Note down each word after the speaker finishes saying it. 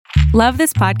Love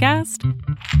this podcast?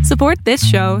 Support this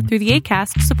show through the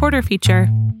Acast supporter feature.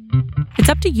 It's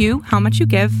up to you how much you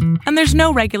give, and there's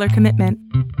no regular commitment.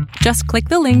 Just click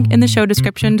the link in the show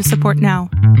description to support now.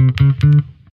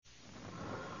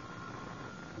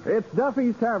 It's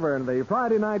Duffy's Tavern, the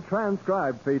Friday night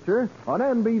transcribed feature on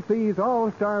NBC's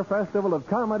All-Star Festival of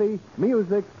Comedy,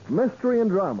 Music, Mystery, and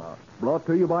Drama. Brought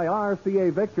to you by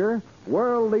RCA Victor,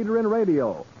 world leader in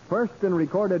radio, first in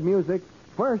recorded music,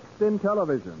 first in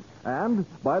television, and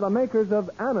by the makers of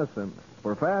Anacin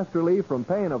for fast relief from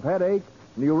pain of headache,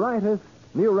 neuritis,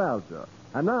 neuralgia.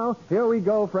 And now, here we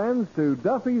go, friends, to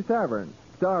Duffy's Tavern,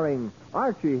 starring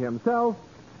Archie himself,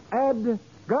 Ed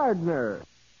Gardner.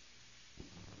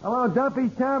 Hello,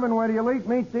 Duffy's Tavern. Where do you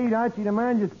meet to eat? Archie the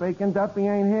manager speaking. Duffy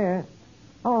ain't here.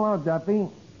 Hello, Duffy.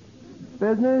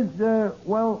 Business?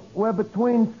 Well, we're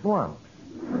between slumps.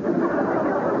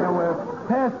 Now, we're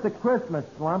past the Christmas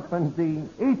slump, and the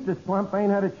Easter slump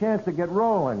ain't had a chance to get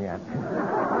rolling yet.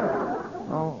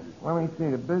 Oh, let me see.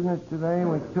 The business today,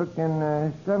 we took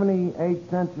in 78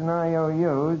 cents in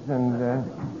IOUs and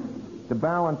the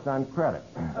balance on credit.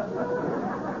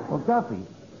 Well, Duffy,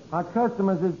 our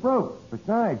customers is broke.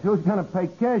 Besides, who's going to pay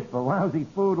cash for lousy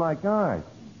food like ours?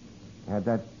 I had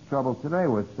that trouble today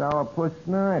with Sourpuss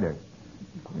Snyder.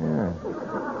 Yeah.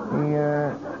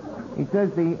 He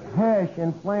says the hash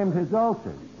inflamed his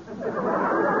ulcers.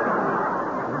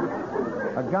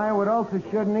 A guy with ulcers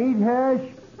shouldn't eat hash?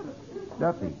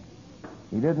 Duffy,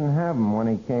 he didn't have them when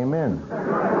he came in.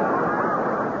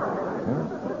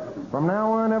 From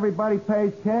now on, everybody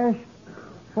pays cash?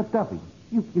 But, Duffy,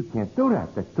 you can't do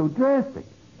that. That's too drastic.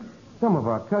 Some of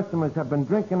our customers have been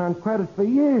drinking on credit for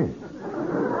years.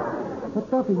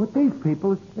 But, Duffy, with these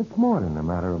people, it's more than a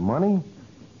matter of money.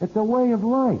 It's a way of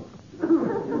life.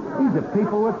 These are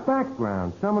people with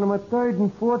background. Some of them are third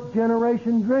and fourth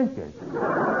generation drinkers.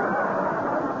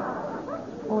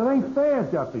 Well, it ain't fair,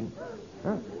 Duffy.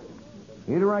 Huh?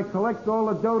 Either I collect all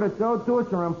the dough that's owed to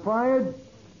us or I'm fired.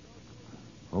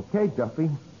 Okay, Duffy.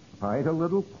 Hide a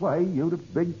little play, you the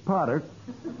big potter.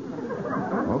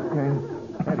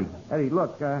 Okay. Eddie,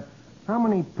 look, how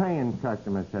many paying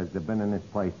customers has there been in this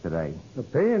place today? The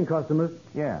paying customers?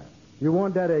 Yeah. You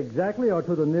want that exactly or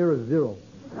to the nearest zero?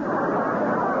 Look,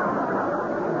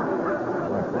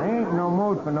 there ain't no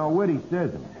mood for no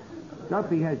witticism.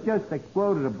 Duffy has just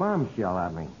exploded a bombshell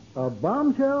at me. A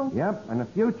bombshell? Yep. In the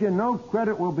future, no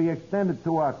credit will be extended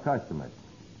to our customers.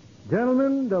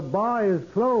 Gentlemen, the bar is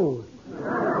closed.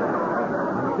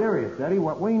 I'm serious, Eddie.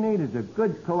 What we need is a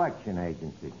good collection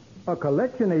agency. A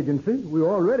collection agency? We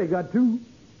already got two.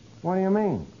 What do you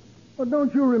mean? Well,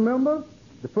 don't you remember?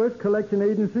 The first collection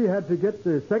agency had to get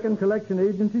the second collection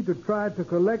agency to try to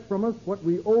collect from us what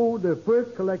we owed the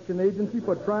first collection agency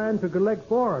for trying to collect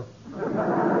for us.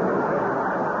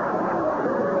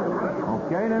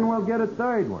 Okay, then we'll get a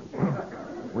third one.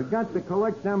 We got to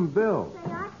collect them bills.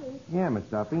 Say, Archie. Yeah, Miss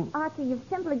Duffy. Archie, you've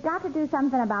simply got to do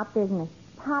something about business.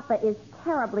 Papa is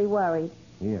terribly worried.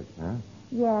 He is, huh?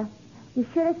 Yeah. You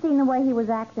should have seen the way he was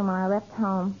acting when I left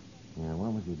home. Yeah,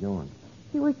 what was he doing?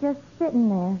 He was just sitting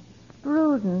there,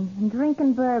 brooding and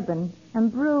drinking bourbon,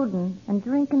 and brooding and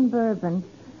drinking bourbon.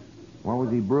 What was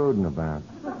he brooding about?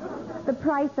 The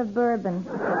price of bourbon.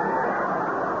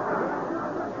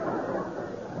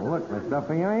 Well, look, Miss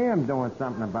Duffy, I am doing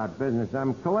something about business.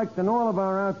 I'm collecting all of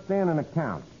our outstanding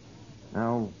accounts.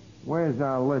 Now, where's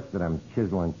our list of them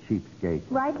chiseling cheapskates?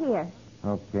 Right here.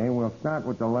 Okay, we'll start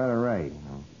with the letter A.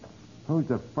 Now, who's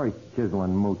the first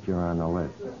chiseling moocher on the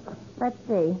list? Let's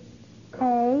see.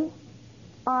 A.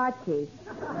 Archie.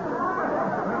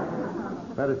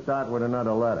 Better start with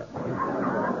another letter.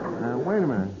 Now, wait a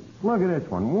minute. Look at this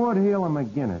one. Ward Healer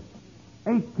McGinnis.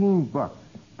 $18.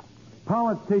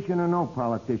 Politician or no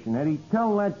politician, Eddie,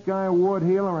 tell that guy Ward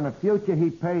Healer in the future he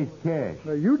pays cash.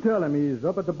 You tell him he's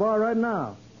up at the bar right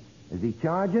now. Is he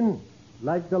charging?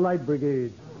 Like the Light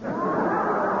Brigade.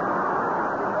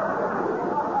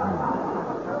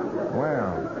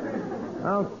 Well,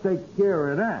 I'll take care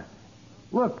of that.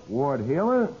 Look, Ward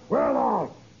Healer.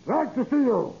 Well, glad to see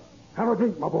you. Have a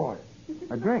drink, my boy.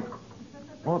 A drink?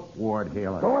 Look, Ward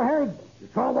Healer. Go ahead.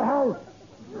 It's all the house.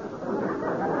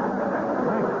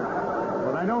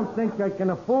 But I don't think I can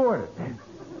afford it.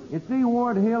 You see,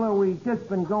 Ward Healer, we've just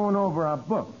been going over our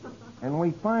books, and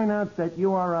we find out that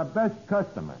you are our best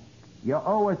customer. You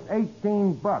owe us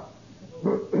 $18.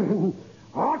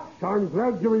 Arch, I'm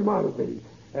glad you reminded me.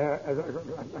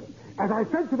 As I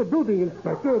said to the building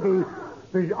inspector,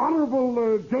 the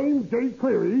Honorable James J.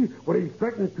 Cleary, when he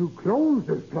threatened to close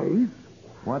this place...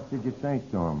 What did you say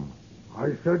to him?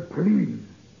 I said, please,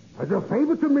 as a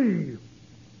favor to me,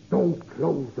 Don't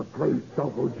close the place,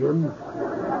 Uncle Jim.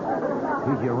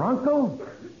 He's your uncle?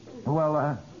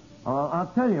 Well,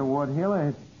 I'll tell you what,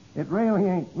 Hiller. It really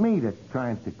ain't me that's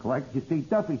trying to collect. You see,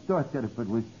 Duffy thought that if it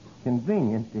was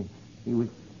convenient, he was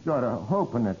sort of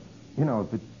hoping that,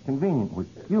 if it's convenient with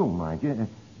you, mind you,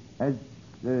 as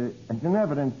an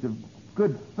evidence of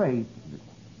good faith.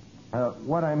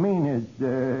 What I mean is,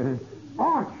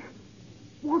 Arch!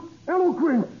 What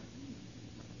eloquence!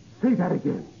 Say that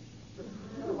again.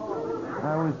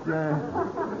 I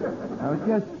was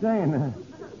just saying,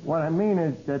 what I mean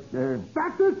is that,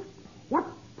 That's it! What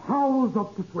powers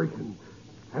of persuasion.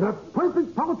 And a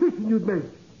perfect politician you'd make.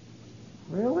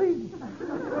 Really?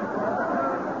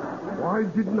 Why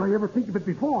didn't I ever think of it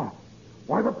before?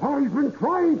 Why, the party's been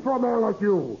trying for a man like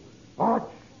you. Arch,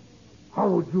 how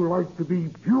would you like to be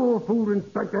pure food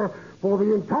inspector for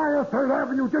the entire 3rd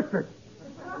Avenue district?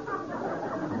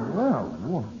 Well,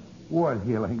 what,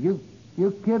 Hiller? You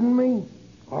kidding me?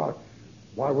 Arch,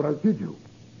 why would I kid you?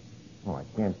 Well, I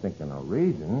can't think of no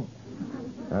reason.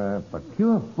 But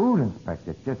pure food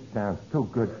inspector just sounds too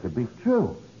good to be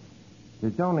true.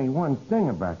 There's only one thing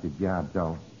about the job,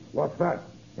 though. What's that?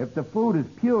 If the food is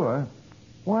pure,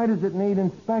 why does it need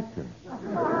inspection?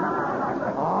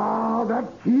 Ah, that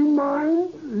keen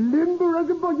mind, limber as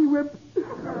a buggy whip.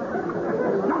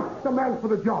 Just the man for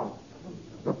the job.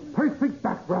 The perfect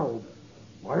background.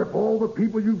 Why, if all the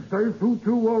people you've served food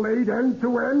to were laid end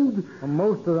to end...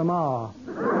 Most of them are.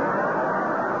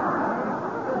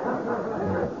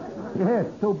 Yeah,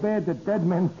 it's too bad that dead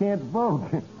men can't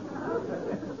vote.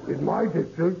 In my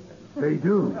district, they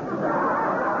do.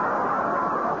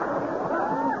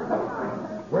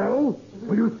 Well,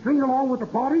 will you sing along with the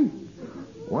party?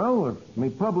 Well, if me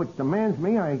public demands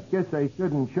me, I guess I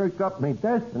shouldn't shirk up me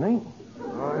destiny.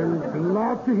 I'm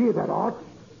glad to hear that, Arch.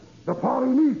 The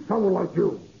party needs someone like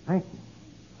you. Thank you.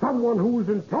 Someone who is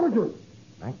intelligent.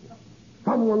 Thank you.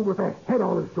 Someone with a head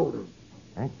on his shoulders.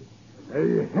 Thank you.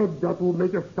 A head that will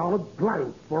make a solid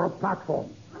plank for a platform.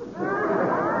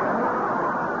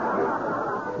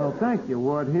 Well, thank you,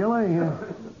 Ward Healer.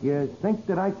 You think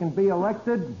that I can be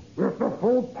elected? With the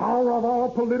full power of our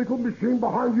political machine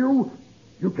behind you,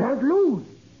 you can't lose.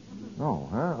 Oh,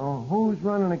 huh? Oh, who's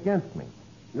running against me?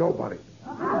 Nobody.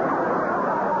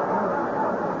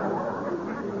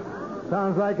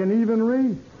 Sounds like an even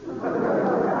race.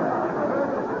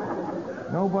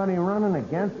 Nobody running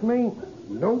against me?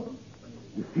 Nope.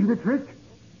 You see the trick?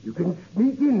 You can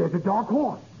sneak in as a dark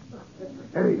horse.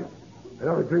 Hey,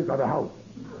 another drink on the house.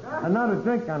 Another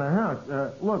drink on the house.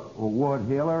 Look, Ward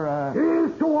Healer,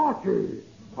 Here's to Archie,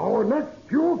 our next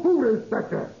pure food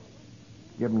inspector.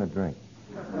 give him a drink.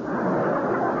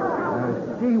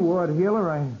 Gee, Ward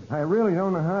Healer, I really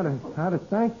don't know how to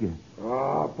thank you.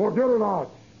 Forget it, Arch.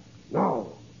 Now,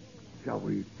 shall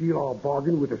we seal our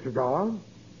bargain with a cigar?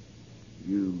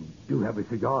 You do have a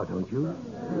cigar, don't you?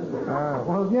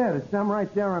 Well, yeah, there's some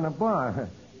right there on the bar.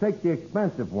 Take the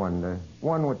expensive one, the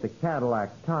one with the Cadillac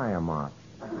tire mark.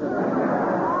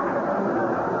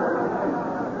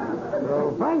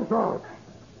 Thanks, Arch.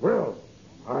 Well,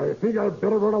 I think I'd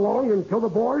better run along and tell the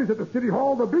boys at the City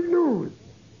Hall the big news.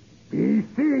 Be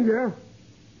seeing you,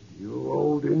 you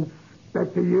old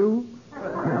inspector, you.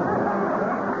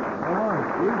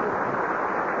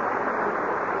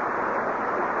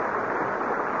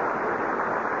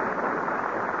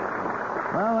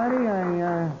 Well, Eddie,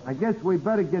 I guess we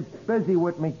better get busy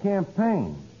with me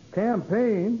campaign.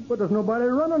 Campaign? But there's nobody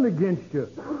running against you.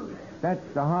 That's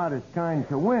the hardest kind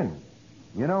to win.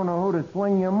 You don't know who to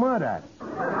sling your mud at.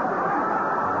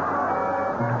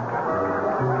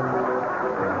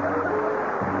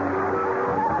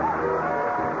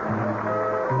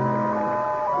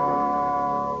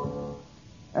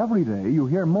 Every day you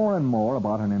hear more and more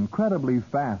about an incredibly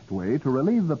fast way to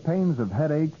relieve the pains of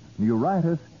headache,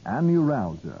 neuritis, and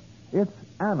neuralgia. It's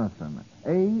Anacin,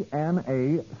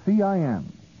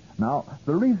 A-N-A-C-I-N. Now,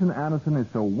 the reason Anacin is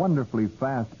so wonderfully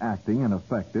fast-acting and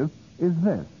effective is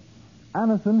this.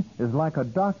 Anacin is like a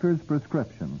doctor's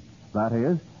prescription. That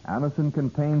is, Anacin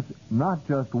contains not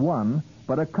just one,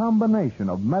 but a combination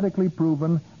of medically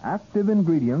proven active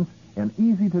ingredients in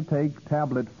easy-to-take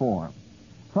tablet form.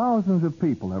 Thousands of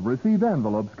people have received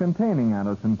envelopes containing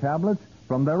Anacin tablets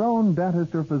from their own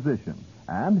dentist or physician,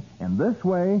 and in this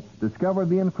way discovered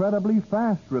the incredibly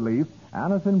fast relief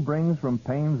Anacin brings from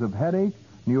pains of headache,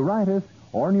 neuritis,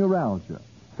 or neuralgia.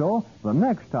 So, the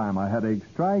next time a headache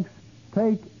strikes,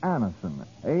 take Anacin,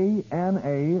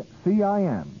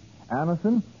 A-N-A-C-I-N.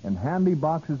 Anacin in handy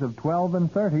boxes of 12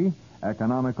 and 30,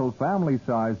 economical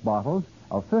family-size bottles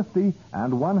of 50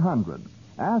 and 100.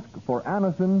 Ask for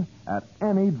Anacin at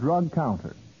any drug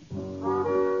counter.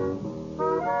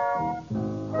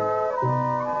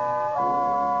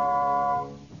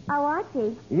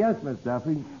 Archie, Yes, Miss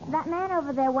Duffy. that man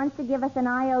over there wants to give us an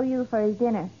IOU for his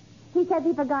dinner. He says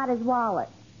he forgot his wallet.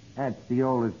 That's the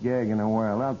oldest gag in the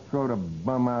world. I'll throw the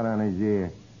bum out on his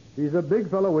ear. He's a big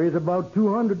fellow, weighs about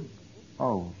 200.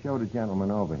 Oh, show the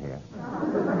gentleman over here.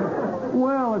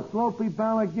 Well, it's Glopey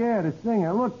Balaguer, the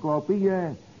singer. Look,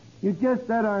 Glopey, you just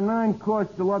had our 9-course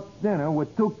deluxe dinner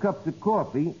with 2 cups of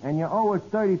coffee, and you owe us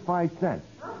 35 cents.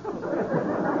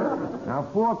 Now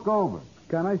fork over.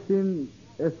 Can I sing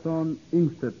a song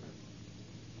instead?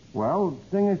 Well,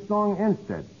 sing a song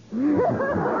instead.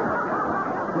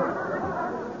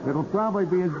 It'll probably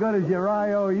be as good as your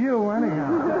IOU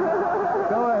anyhow.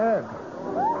 Go ahead.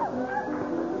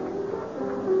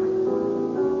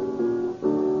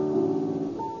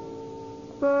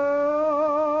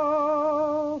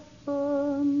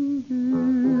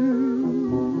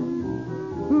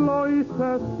 Lo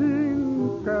hice sin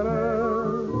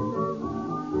querer,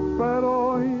 pero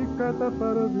hoy que te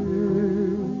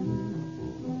perdí,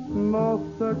 no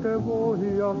sé qué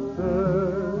voy a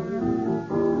hacer,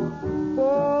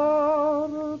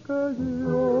 porque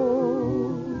yo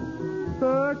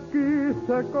te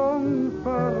quise con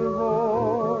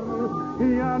fervor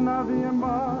y a nadie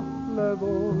más le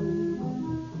doy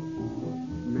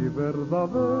mi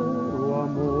verdadero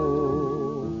amor.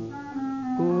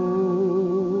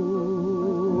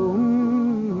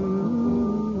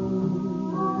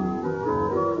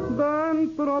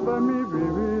 Dentro de mí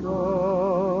vivirás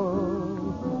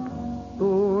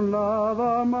tú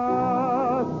nada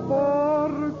más,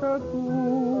 porque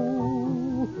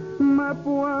tú me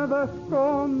puedes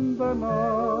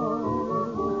condenar,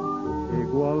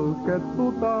 igual que tú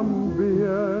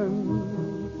también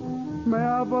me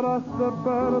habrás de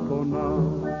perdonar.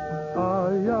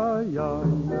 Ay, ay,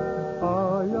 ay,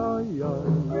 ay, ay,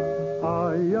 ay,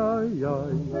 ay, ay,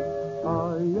 ay,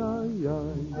 ay, ay,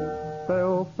 ay, te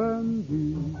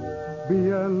ofendí,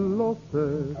 bien lo sé,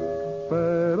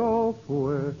 pero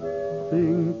fue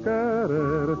sin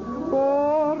querer,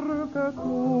 porque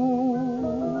tú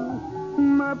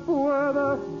me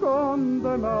puedes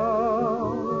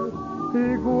condenar,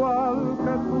 igual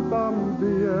que tú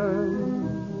también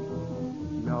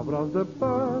me habrás de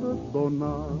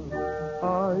perdonar.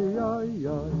 Ay, ay,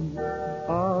 ay,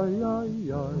 ay, ay,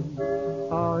 ay,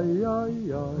 ay,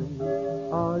 ay, ay,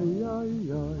 ay, ay,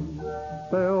 ay,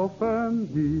 te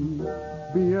ofendí,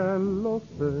 bien lo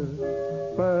sé,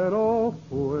 pero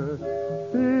fue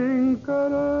sin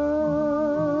querer.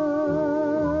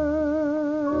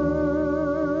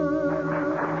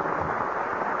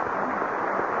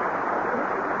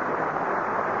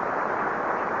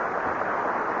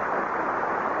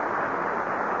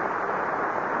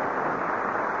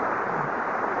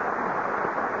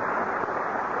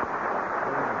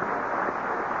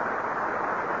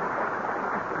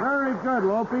 Very good,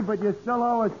 Lopey, but you still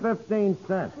owe us 15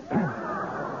 cents.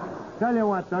 Tell you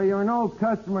what, though, you're an old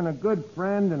customer and a good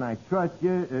friend, and I trust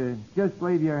you. Just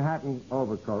leave your hat and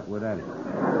overcoat with Eddie.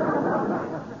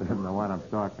 Doesn't know what I'm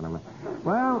talking about.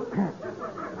 Well...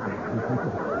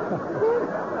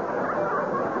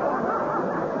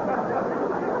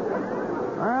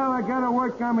 Well, I gotta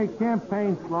work on my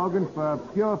campaign slogan for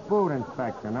Pure Food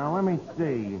Inspector. Now, let me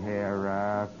see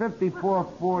here.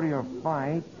 5440 or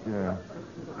fight.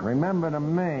 Remember the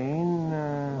Maine.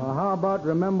 How about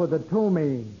remember the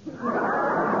Toomey?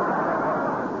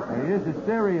 It is a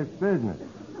serious business.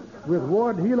 With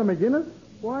Ward Heeler McGinnis?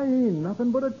 Why, he ain't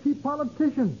nothing but a cheap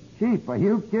politician. Cheap? Are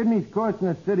you kidding? He's costing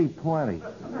the city plenty.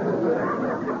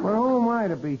 Well, who am I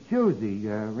to be choosy?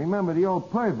 Remember the old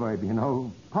proverb, you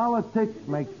know. Politics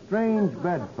make strange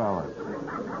bedfellows.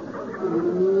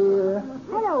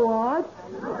 Hello, Art.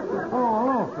 Oh,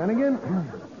 hello, Finnegan.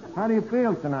 How do you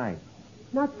feel tonight?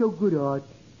 Not so good, Art.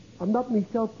 I'm not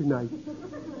myself tonight.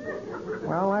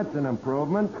 Well, that's an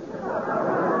improvement.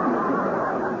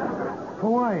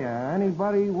 Who are you?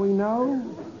 Anybody we know?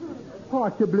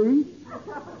 Possibly.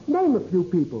 Name a few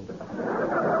people.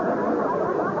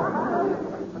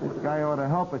 This guy ought to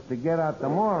help us to get out the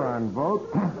moron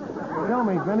vote. Tell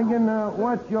me, Finnegan,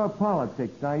 what's your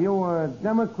politics? Are you a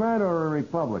Democrat or a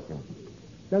Republican?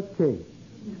 Let's see.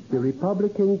 The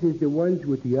Republicans is the ones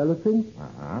with the elephants,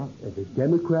 Uh-huh. and the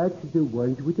Democrats is the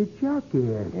ones with the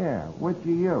jackass. Yeah, which are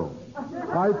you?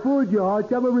 I fooled you,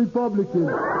 Art. I'm a Republican.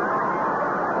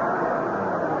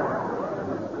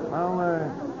 Well,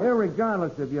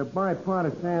 irregardless of your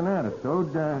bipartisan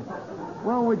attitude,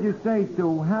 what would you say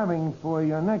to having for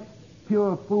your next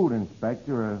Pure Food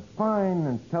Inspector a fine,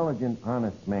 intelligent,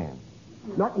 honest man?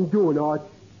 Nothing doing, Art.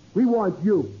 We want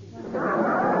you.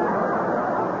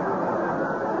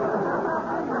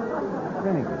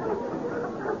 Finnegan,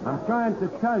 I'm trying to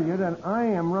tell you that I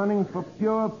am running for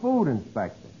pure food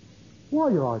inspector.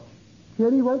 Why, Arch?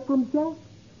 Can he write for himself?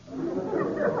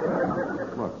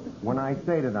 Look, when I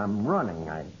say that I'm running,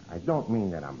 I don't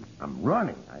mean that I'm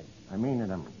running. I mean that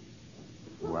I'm...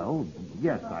 Well,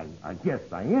 yes, I guess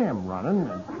I am running.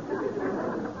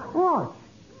 Arch,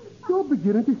 you're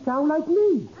beginning to sound like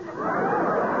me.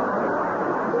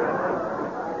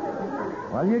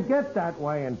 Well, you get that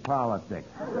way in politics.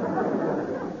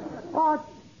 Arch,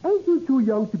 ain't you too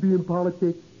young to be in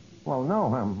politics? Well,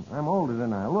 no, I'm older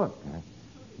than I look.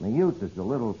 My youth is a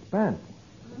little spent.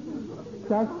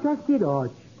 That's just it,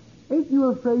 Arch. Ain't you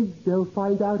afraid they'll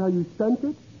find out how you spent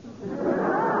it?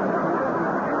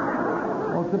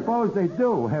 Well, suppose they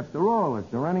do. After all, is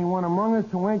there anyone among us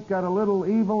who ain't got a little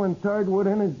evil and turd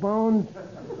in his bones?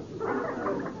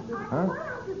 Huh?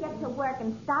 Get to work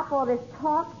and stop all this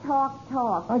talk.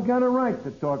 I got a right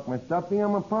to talk, Miss Duffy.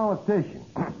 I'm a politician.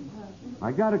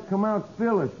 I got to come out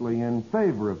fearlessly in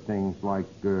favor of things like,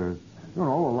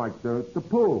 like the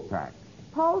poll tax.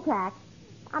 Poll tax?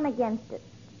 I'm against it.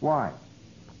 Why?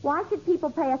 Why should people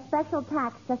pay a special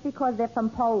tax just because they're from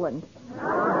Poland?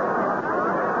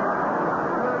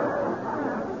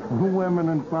 Women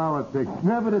in politics.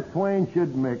 Never the twain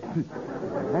should mix.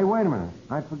 Hey, wait a minute.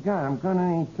 I forgot. I'm going to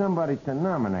need somebody to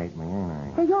nominate me, ain't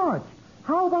I? Hey, Arch,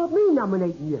 how about me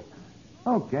nominating you?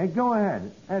 Okay, go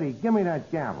ahead. Eddie, give me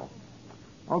that gavel.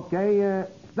 Okay,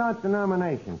 start the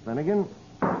nomination, Finnegan.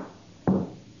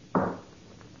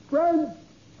 Friends,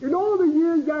 in all the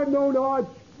years I've known Arch,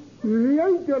 he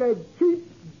ain't got a cheap,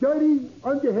 dirty,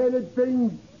 underhanded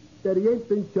thing that he ain't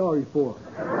been sorry for.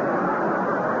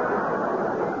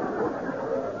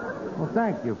 Well,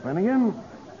 thank you, Finnegan.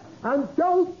 And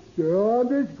so, on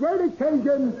this great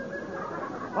occasion,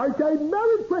 I say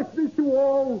Merry Christmas to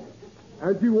all,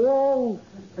 and to all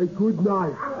a good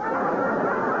night.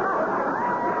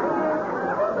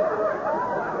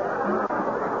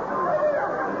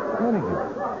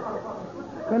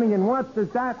 Finnegan, what does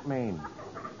that mean?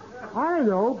 I don't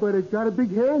know, but it got a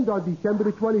big hand on December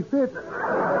the 25th.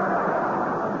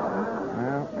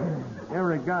 Well,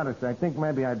 irregardless, I think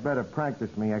maybe I'd better practice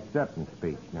my acceptance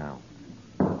speech now.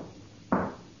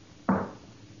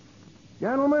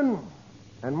 Gentlemen,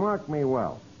 and mark me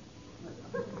well,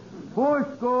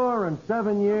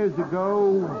 77 years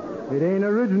ago... It ain't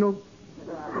original.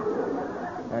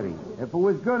 Eddie, if it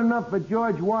was good enough for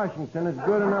George Washington, it's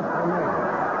good enough for me.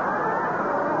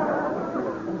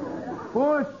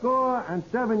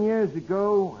 77 years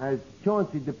ago, as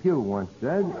Chauncey Depew once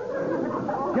said,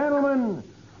 gentlemen,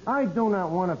 I do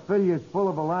not want to fill you full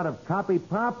of a lot of copy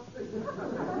pop.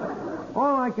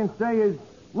 All I can say is,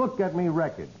 look at me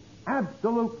record.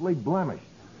 Absolutely blemished.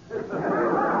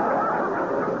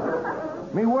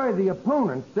 Me worthy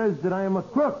opponent says that I am a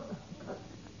crook.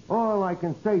 All I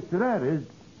can say to that is,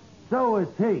 so is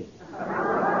he.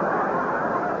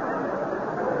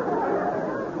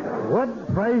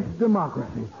 What price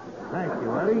democracy? Thank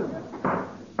you, Eddie.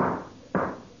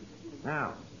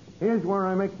 Now, here's where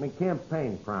I make my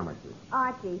campaign promises.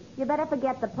 Archie, you better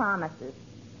forget the promises.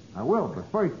 I will, but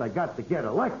first I got to get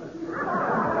elected.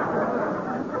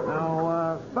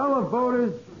 Now, fellow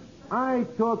voters, I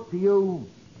talk to you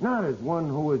not as one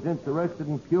who is interested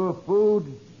in pure food,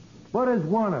 but as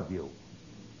one of you.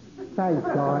 Thanks,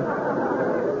 Arch.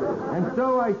 And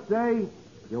so I say,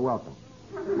 you're welcome.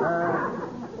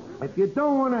 If you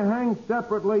don't want to hang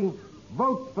separately,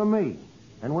 vote for me,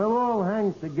 and we'll all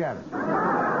hang together.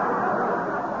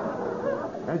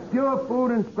 As pure food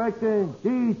inspector,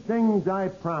 these things I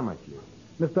promise you.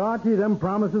 Mr. Archie, them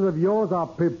promises of yours are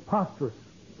preposterous.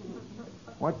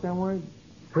 What's that word?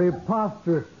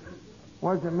 Preposterous.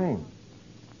 What does it mean?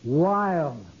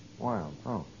 Wild. Wild.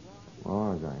 Oh.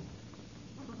 Oh, okay.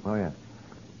 Oh, yeah.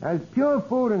 As pure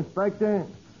food inspector,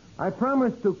 I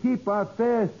promise to keep our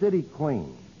fair city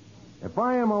clean. If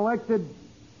I am elected,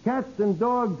 cats and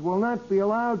dogs will not be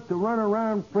allowed to run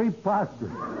around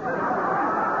preposterous.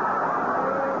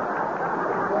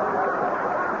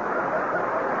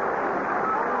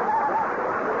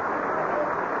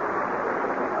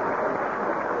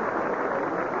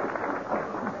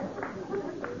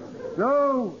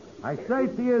 So, I say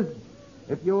to you,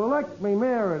 if you elect me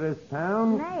mayor of this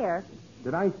town... Mayor?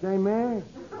 Did I say mayor?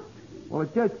 Well,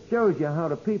 it just shows you how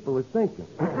the people are thinking.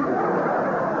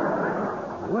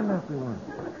 What else we want?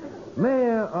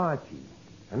 Mayor Archie.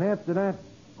 And after that,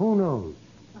 who knows?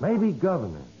 Maybe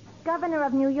governor. Governor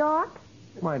of New York?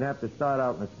 Might have to start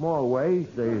out in a small way,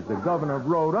 say as the governor of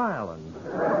Rhode Island.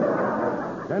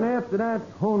 Then after that,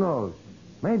 who knows?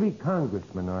 Maybe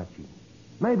Congressman Archie.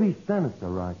 Maybe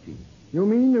Senator Archie. You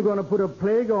mean you're going to put a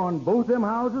plague on both them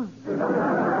houses?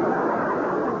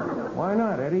 Why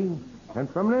not, Eddie? And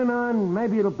from then on,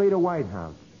 maybe it'll be the White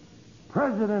House.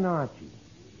 President Archie.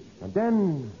 And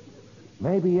then,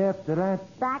 maybe after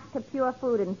that... Back to pure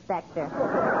food inspector.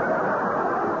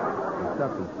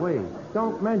 Duffy, please,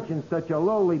 don't mention such a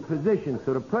lowly position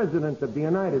to the President of the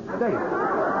United States.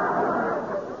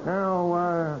 Now,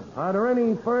 are there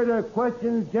any further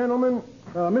questions, gentlemen?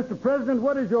 Mr. President,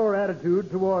 what is your attitude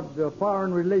toward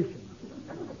foreign relations?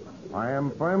 I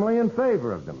am firmly in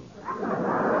favor of them.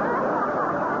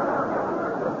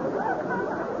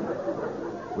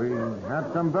 We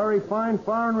have some very fine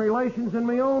foreign relations in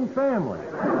my own family.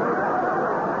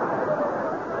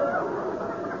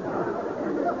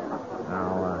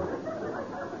 Now,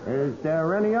 is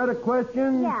there any other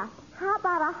questions? Yeah. How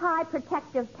about a high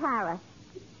protective tariff?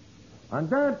 On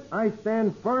that, I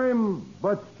stand firm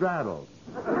but straddled.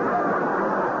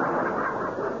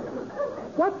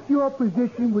 What's your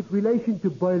position with relation to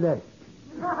burlesque?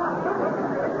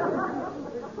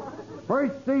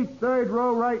 First seat, third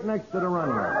row, right next to the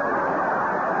runway.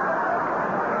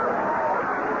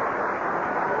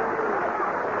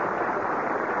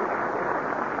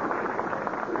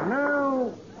 And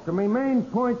now, to my main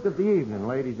point of the evening,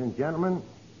 ladies and gentlemen.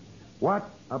 What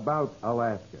about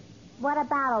Alaska? What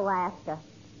about Alaska?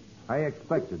 I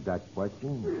expected that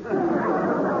question.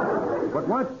 But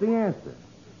what's the answer?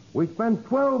 We spent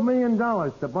 $12 million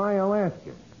to buy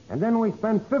Alaska. And then we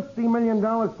spend $50 million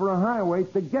for a highway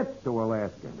to get to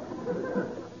Alaska.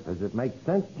 Does it make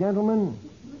sense, gentlemen?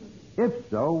 If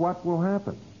so, what will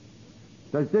happen?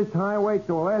 Does this highway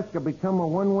to Alaska become a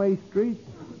one-way street?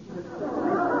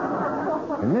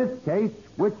 In this case,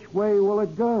 which way will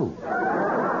it go?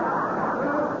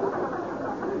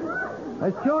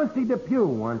 As Chauncey Depew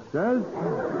once says,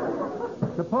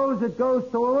 suppose it goes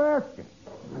to Alaska.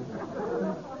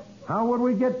 How would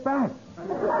we get back?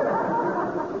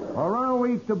 Or are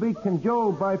we to be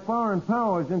cajoled by foreign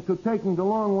powers into taking the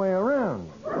long way around?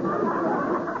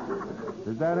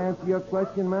 Does that answer your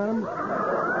question, madam?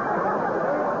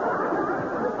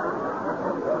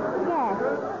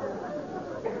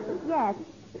 Yes.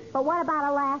 But what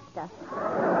about Alaska?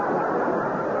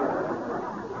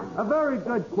 A very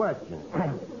good question.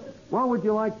 What would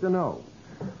you like to know?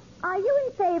 Are you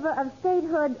in favor of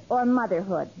statehood or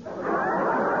motherhood?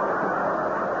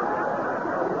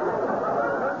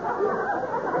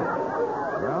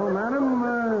 Well, madam,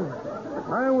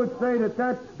 I would say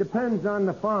that depends on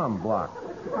the farm block.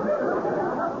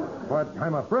 But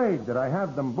I'm afraid that I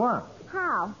have them blocked.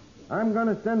 How? I'm going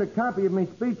to send a copy of my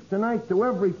speech tonight to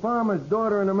every farmer's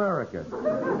daughter in America.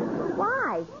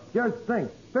 Why? Just think,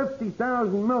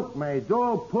 50,000 milkmaids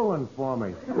all pulling for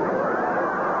me.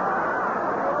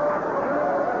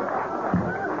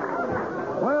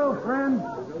 Well, friends,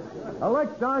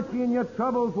 elect Archie and your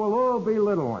troubles will all be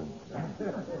little ones.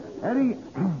 Eddie,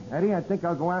 I think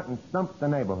I'll go out and stump the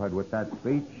neighborhood with that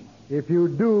speech. If you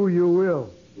do, you will.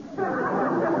 Thank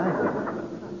you.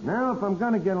 Now, if I'm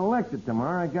going to get elected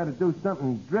tomorrow, I got to do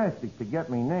something drastic to get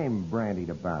me name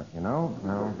brandied about, you know?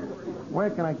 Now,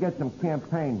 where can I get some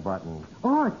campaign buttons?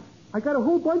 Art, I got a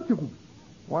whole bunch of them.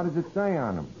 What does it say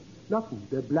on them? Nothing.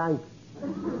 They're blank.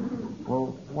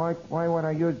 Well, why would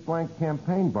I use blank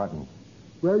campaign buttons?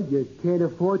 Well, you can't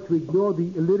afford to ignore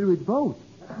the illiterate vote.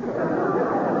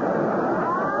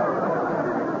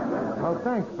 Well,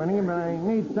 thanks, Benny, but I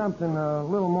need something a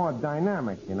little more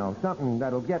dynamic, you know, something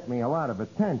that'll get me a lot of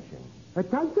attention.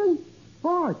 Attention?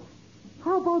 Art,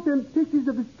 how about them pictures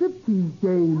of a striptease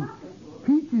game?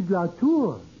 Peaches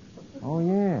Latour. Oh,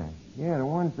 yeah. Yeah, the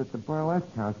ones that the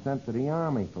burlesque house sent to the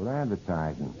Army for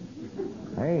advertising.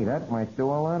 Hey, that might do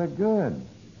a lot of good.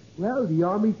 Well, the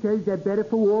Army says they're better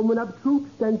for warming up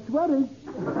troops than sweaters.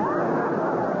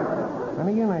 And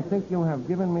again, I think you have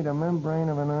given me the membrane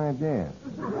of an idea.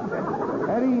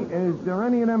 Eddie, is there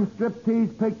any of them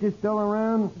striptease pictures still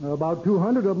around? About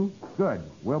 200 of them. Good.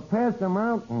 We'll pass them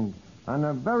out, and on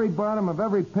the very bottom of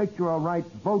every picture I'll write,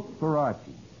 vote for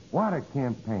Archie. What a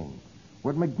campaign.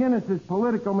 With McGinnis's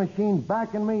political machine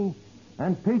backing me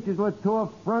and Peaches Latour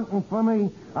fronting for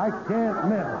me, I can't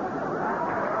miss.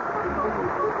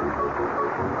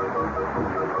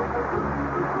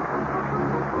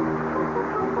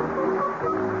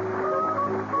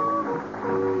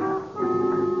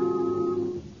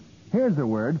 Here's a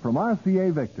word from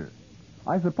RCA Victor.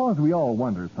 I suppose we all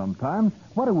wonder sometimes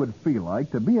what it would feel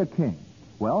like to be a king.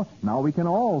 Well, now we can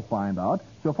all find out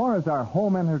so far as our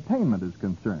home entertainment is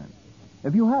concerned.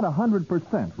 If you had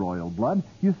 100% royal blood,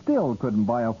 you still couldn't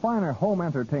buy a finer home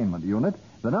entertainment unit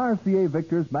than RCA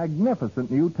Victor's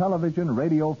magnificent new television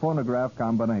radio phonograph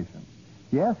combination.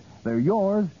 Yes, they're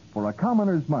yours for a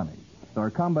commoner's money. There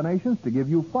are combinations to give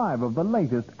you 5 of the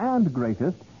latest and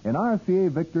greatest in RCA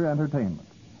Victor Entertainment.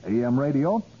 AM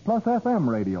radio plus FM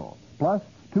radio, plus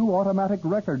 2 automatic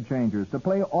record changers to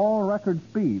play all record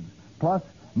speeds, plus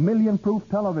million-proof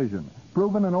television,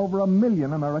 proven in over 1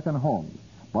 million American homes.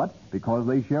 But because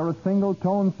they share a single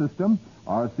tone system,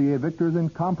 RCA Victor's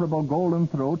incomparable golden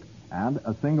throat, and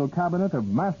a single cabinet of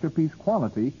masterpiece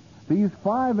quality, these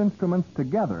 5 instruments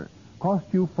together cost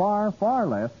you far, far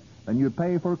less than you'd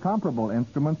pay for comparable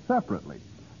instruments separately.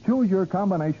 Choose your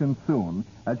combination soon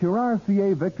at your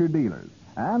RCA Victor dealers.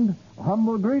 And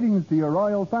humble greetings to your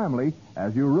royal family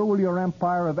as you rule your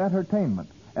empire of entertainment.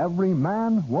 Every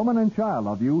man, woman, and child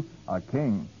of you a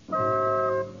king.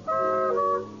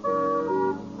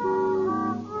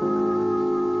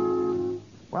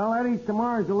 Well, Eddie,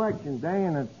 tomorrow's election day,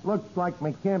 and it looks like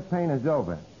my campaign is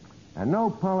over. And no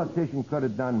politician could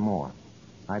have done more.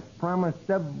 I promised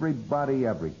everybody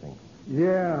everything.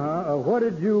 Yeah, what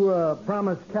did you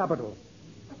promise capital?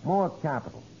 More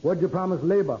capital. What'd you promise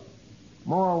labor?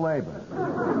 More labor.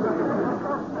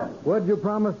 What'd you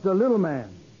promise the little man?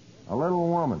 A little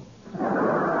woman.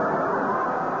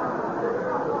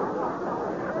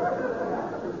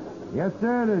 Yes,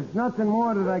 sir, there's nothing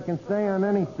more that I can say on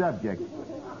any subject.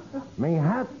 Me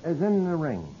hat is in the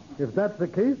ring. If that's the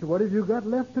case, what have you got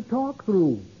left to talk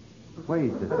through?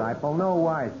 Please, disciple, no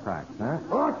wisecracks, huh?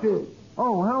 Archie!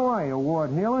 Oh, how are you,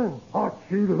 Ward Healer?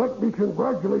 Archie, let me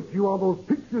congratulate you on those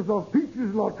pictures of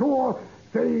Peaches Latour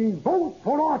saying, vote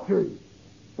for Archie.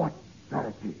 What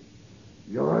strategy.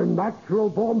 You're a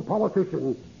natural-born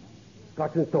politician.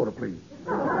 Scotch and soda, please.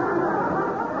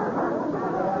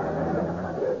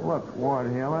 Look,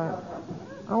 Ward Healer,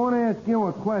 I want to ask you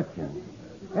a question.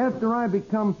 After I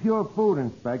become pure food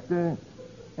inspector,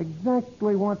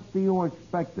 exactly what do you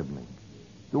expect of me?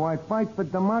 Do I fight for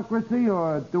democracy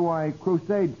or do I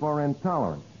crusade for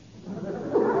intolerance?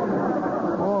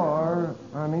 Or,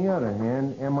 on the other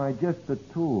hand, am I just a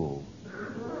tool?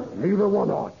 Neither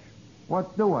one, Arch.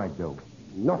 What do I do?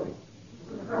 Nothing.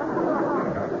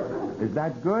 Is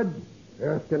that good?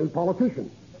 Ask any politician.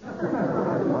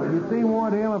 Well, you see,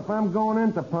 Ward Hill, if I'm going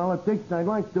into politics, I'd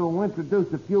like to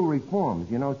introduce a few reforms,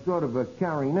 sort of a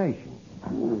carry nation.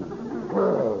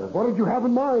 Well, what did you have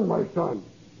in mind, my son?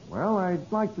 Well,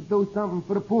 I'd like to do something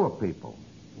for the poor people.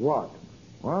 What?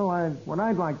 Well, what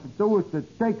I'd like to do is to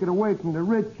take it away from the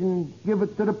rich and give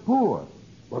it to the poor.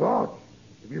 But, Arch,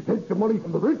 if you take the money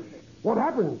from the rich, what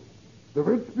happens? The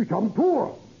rich become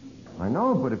poor. I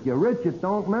know, but if you're rich, it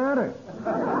don't matter.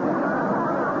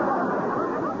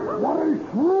 What a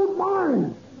shrewd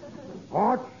mind!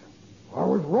 Arch, I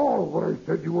was wrong when I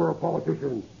said you were a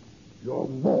politician. You're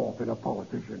more than a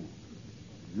politician.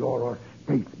 You're a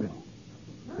statesman.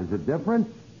 There's a difference?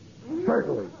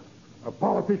 Certainly. A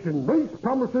politician makes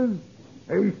promises,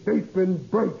 a statesman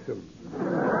breaks them.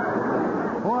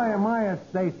 Boy, am I a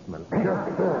statesman.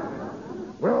 Just so.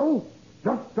 Well,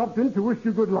 just stopped in to wish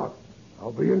you good luck.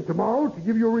 I'll be in tomorrow to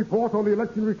give you a report on the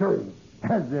election returns.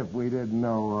 As if we didn't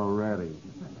know already.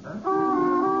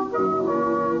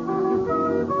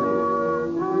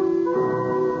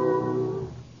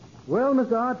 Well,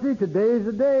 Mr. Archie, today's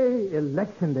the day,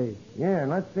 election day. Yeah,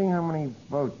 let's see how many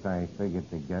votes I figured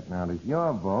to get. Now, there's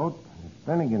your vote, there's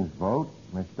Finnegan's vote,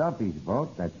 Miss Duffy's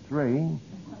vote, that's 3.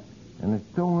 And there's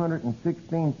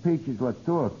 216 Peaches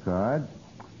Latour cards.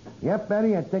 Yep,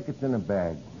 Betty, I think it's in the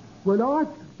bag. Well, Arch,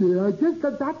 I just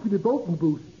got back to the voting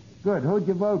booth. Good. Who'd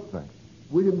you vote for?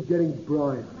 William Jennings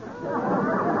Bryan.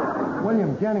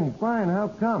 William Jennings Bryan, how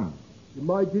come? In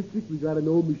my district, we got an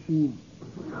old machine.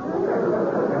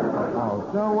 Oh,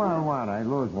 so what? I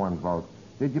lose one vote.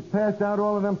 Did you pass out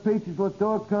all of them Peaches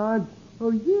Latour cards?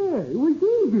 Oh, yeah, it was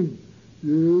easy.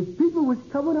 People was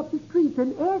coming up the streets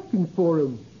and asking for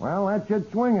them. Well, that should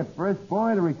swing it, Frisk.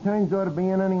 Boy, the returns ought to be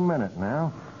in any minute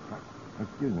now.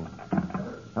 Excuse me.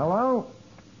 Hello?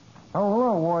 Oh,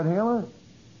 hello, Ward Healer.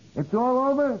 It's all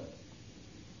over?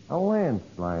 A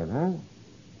landslide, huh?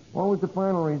 What was the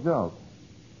final result?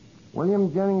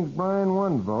 William Jennings Bryan,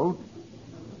 1 vote.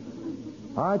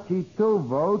 Archie, 2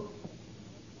 votes.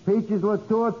 Peaches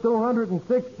Latour,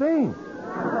 216.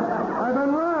 I've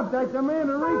been robbed. I demand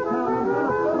a recount.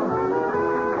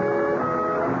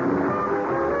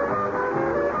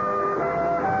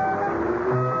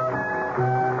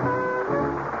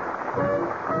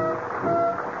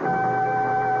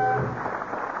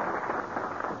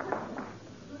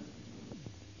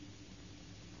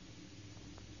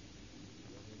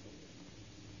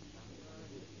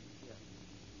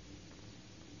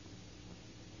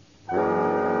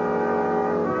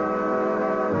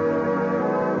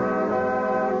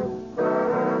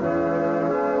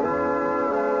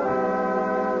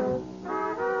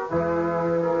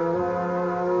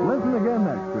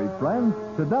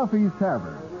 to Duffy's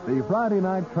Tavern, the Friday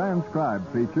night transcribed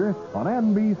feature on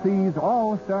NBC's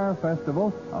All-Star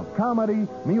Festival of Comedy,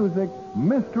 Music,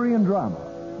 Mystery, and Drama.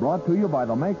 Brought to you by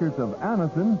the makers of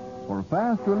Anacin for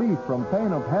fast relief from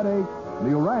pain of headache,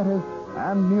 neuritis,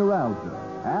 and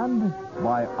neuralgia. And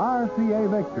by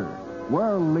RCA Victor,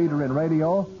 world leader in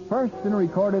radio, first in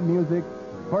recorded music,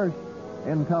 first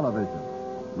in television.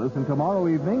 Listen tomorrow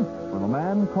evening for The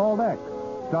Man Called X,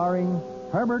 starring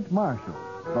Herbert Marshall,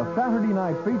 the Saturday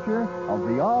night feature of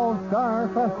the All-Star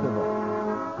Festival.